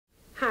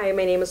Hi,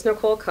 my name is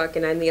Nicole Cook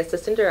and I'm the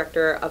Assistant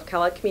Director of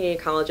Kellogg Community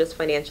College's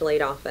Financial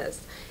Aid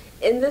Office.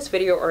 In this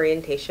video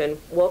orientation,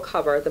 we'll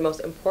cover the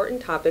most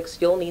important topics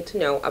you'll need to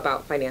know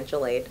about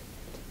financial aid.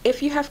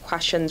 If you have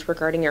questions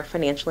regarding your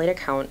financial aid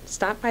account,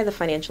 stop by the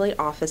Financial Aid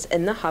Office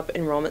in the Hub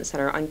Enrollment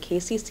Center on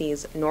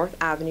KCC's North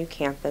Avenue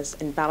campus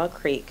in Battle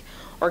Creek,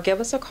 or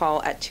give us a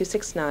call at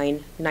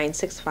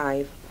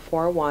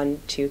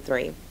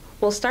 269-965-4123.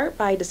 We'll start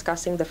by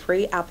discussing the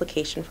free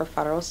application for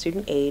federal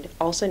student aid,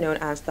 also known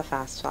as the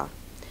FAFSA.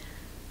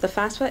 The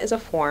FAFSA is a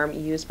form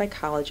used by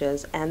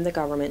colleges and the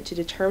government to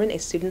determine a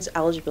student's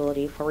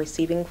eligibility for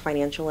receiving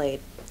financial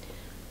aid.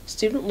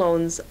 Student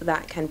loans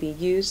that can be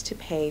used to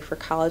pay for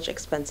college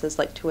expenses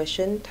like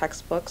tuition,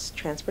 textbooks,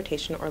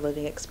 transportation, or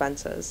living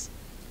expenses.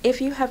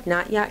 If you have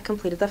not yet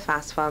completed the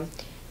FAFSA,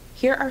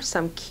 here are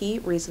some key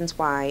reasons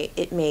why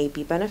it may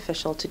be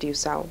beneficial to do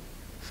so.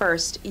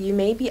 First, you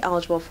may be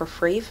eligible for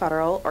free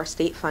federal or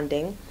state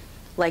funding,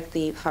 like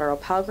the Federal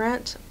Pell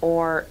Grant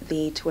or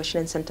the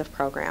Tuition Incentive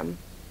Program.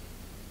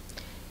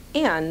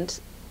 And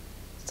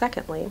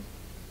secondly,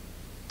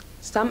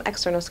 some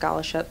external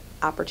scholarship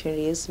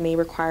opportunities may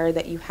require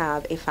that you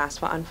have a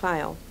FAFSA on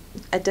file.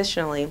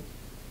 Additionally,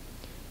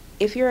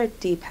 if you're a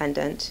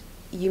dependent,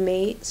 you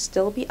may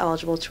still be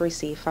eligible to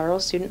receive federal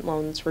student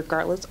loans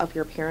regardless of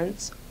your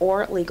parents'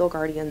 or legal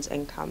guardian's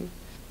income.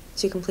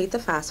 To complete the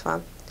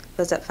FAFSA,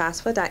 visit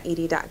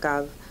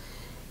fafsa.ed.gov.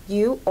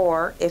 You,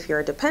 or if you're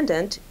a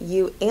dependent,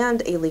 you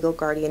and a legal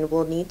guardian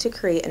will need to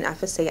create an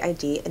FSA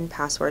ID and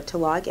password to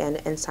log in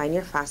and sign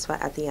your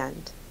FAFSA at the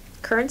end.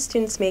 Current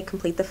students may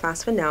complete the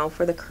FAFSA now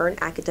for the current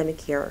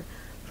academic year.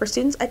 For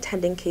students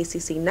attending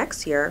KCC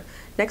next year's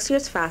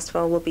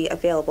FAFSA will be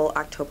available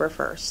October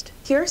 1st.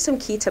 Here are some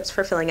key tips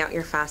for filling out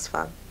your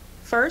FAFSA.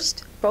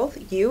 First,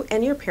 both you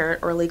and your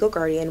parent or legal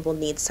guardian will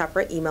need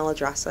separate email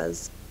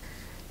addresses.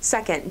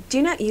 Second,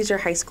 do not use your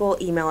high school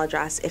email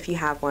address if you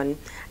have one,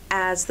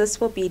 as this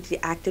will be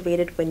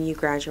deactivated when you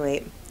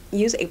graduate.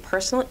 Use a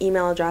personal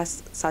email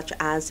address such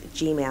as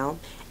Gmail.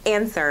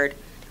 And third,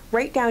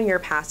 write down your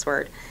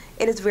password.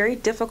 It is very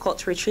difficult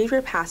to retrieve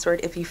your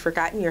password if you've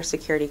forgotten your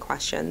security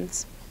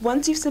questions.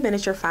 Once you've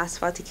submitted your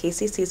FAFSA to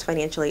KCC's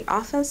Financial Aid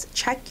Office,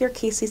 check your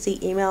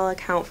KCC email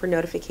account for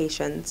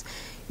notifications.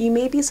 You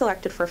may be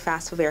selected for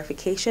FAFSA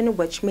verification,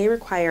 which may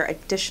require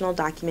additional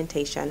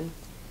documentation.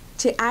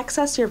 To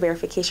access your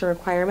verification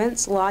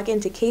requirements, log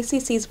into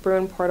KCC's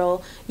Bruin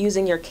portal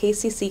using your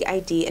KCC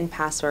ID and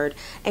password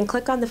and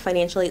click on the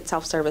Financial Aid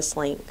Self-Service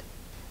link.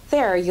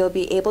 There, you'll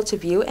be able to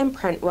view and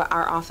print what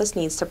our office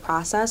needs to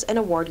process and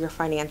award your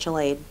financial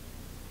aid.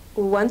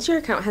 Once your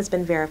account has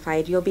been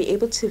verified, you'll be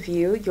able to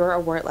view your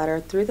award letter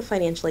through the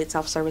Financial Aid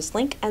Self-Service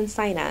link and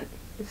sign it.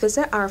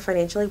 Visit our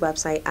financial aid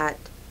website at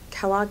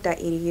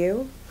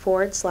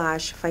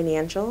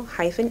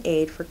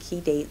kellogg.edu/financial-aid for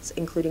key dates,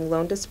 including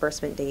loan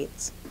disbursement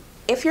dates.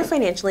 If your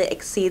financial aid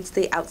exceeds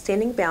the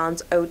outstanding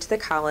balance owed to the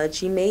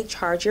college, you may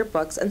charge your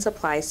books and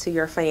supplies to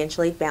your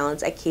financial aid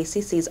balance at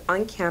KCC's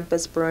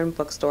on-campus Bruin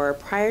bookstore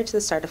prior to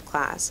the start of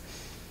class.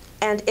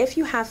 And if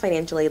you have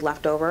financial aid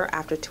left over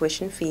after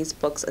tuition fees,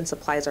 books, and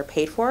supplies are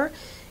paid for,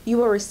 you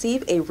will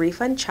receive a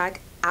refund check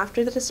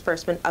after the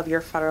disbursement of your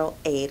federal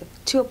aid.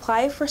 To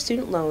apply for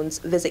student loans,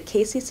 visit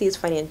KCC's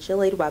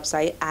financial aid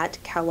website at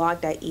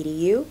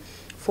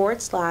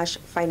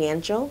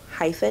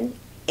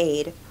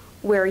kellogg.edu/financial-aid.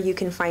 where you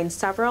can find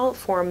several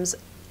forms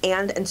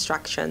and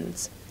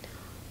instructions.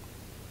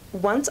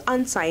 Once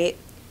on site,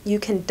 you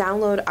can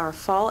download our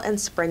fall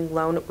and spring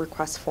loan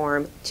request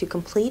form to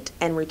complete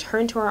and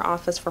return to our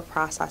office for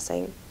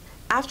processing.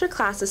 After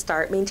classes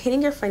start,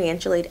 maintaining your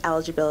financial aid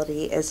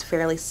eligibility is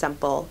fairly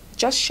simple.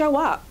 Just show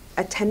up.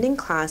 Attending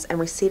class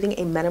and receiving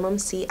a minimum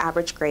C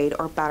average grade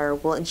or better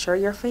will ensure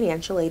your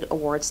financial aid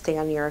awards stay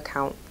on your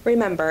account.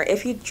 Remember,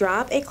 if you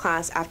drop a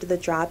class after the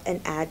drop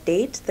and add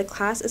date, the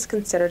class is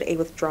considered a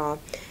withdrawal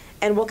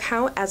and will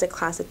count as a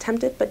class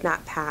attempted but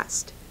not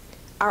passed.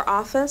 Our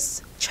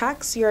office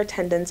checks your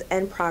attendance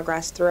and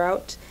progress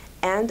throughout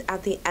and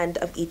at the end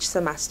of each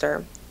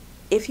semester.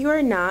 If you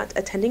are not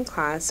attending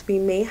class, we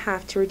may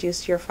have to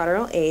reduce your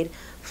federal aid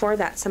for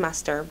that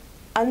semester.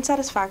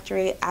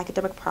 Unsatisfactory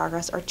academic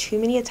progress or too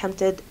many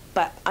attempted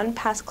but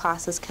unpassed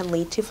classes can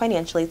lead to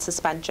financial aid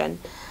suspension,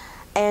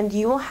 and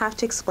you will have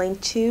to explain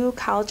to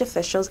college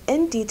officials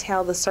in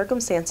detail the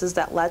circumstances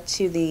that led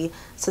to the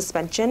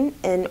suspension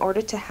in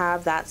order to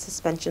have that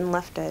suspension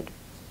lifted.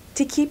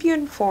 To keep you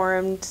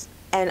informed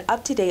and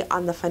up to date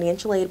on the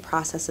financial aid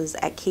processes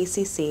at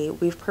KCC,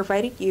 we've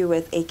provided you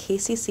with a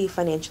KCC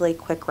Financial Aid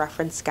Quick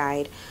Reference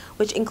Guide,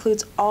 which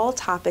includes all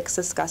topics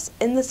discussed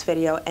in this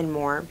video and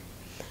more.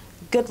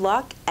 Good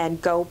luck and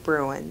go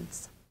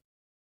Bruins!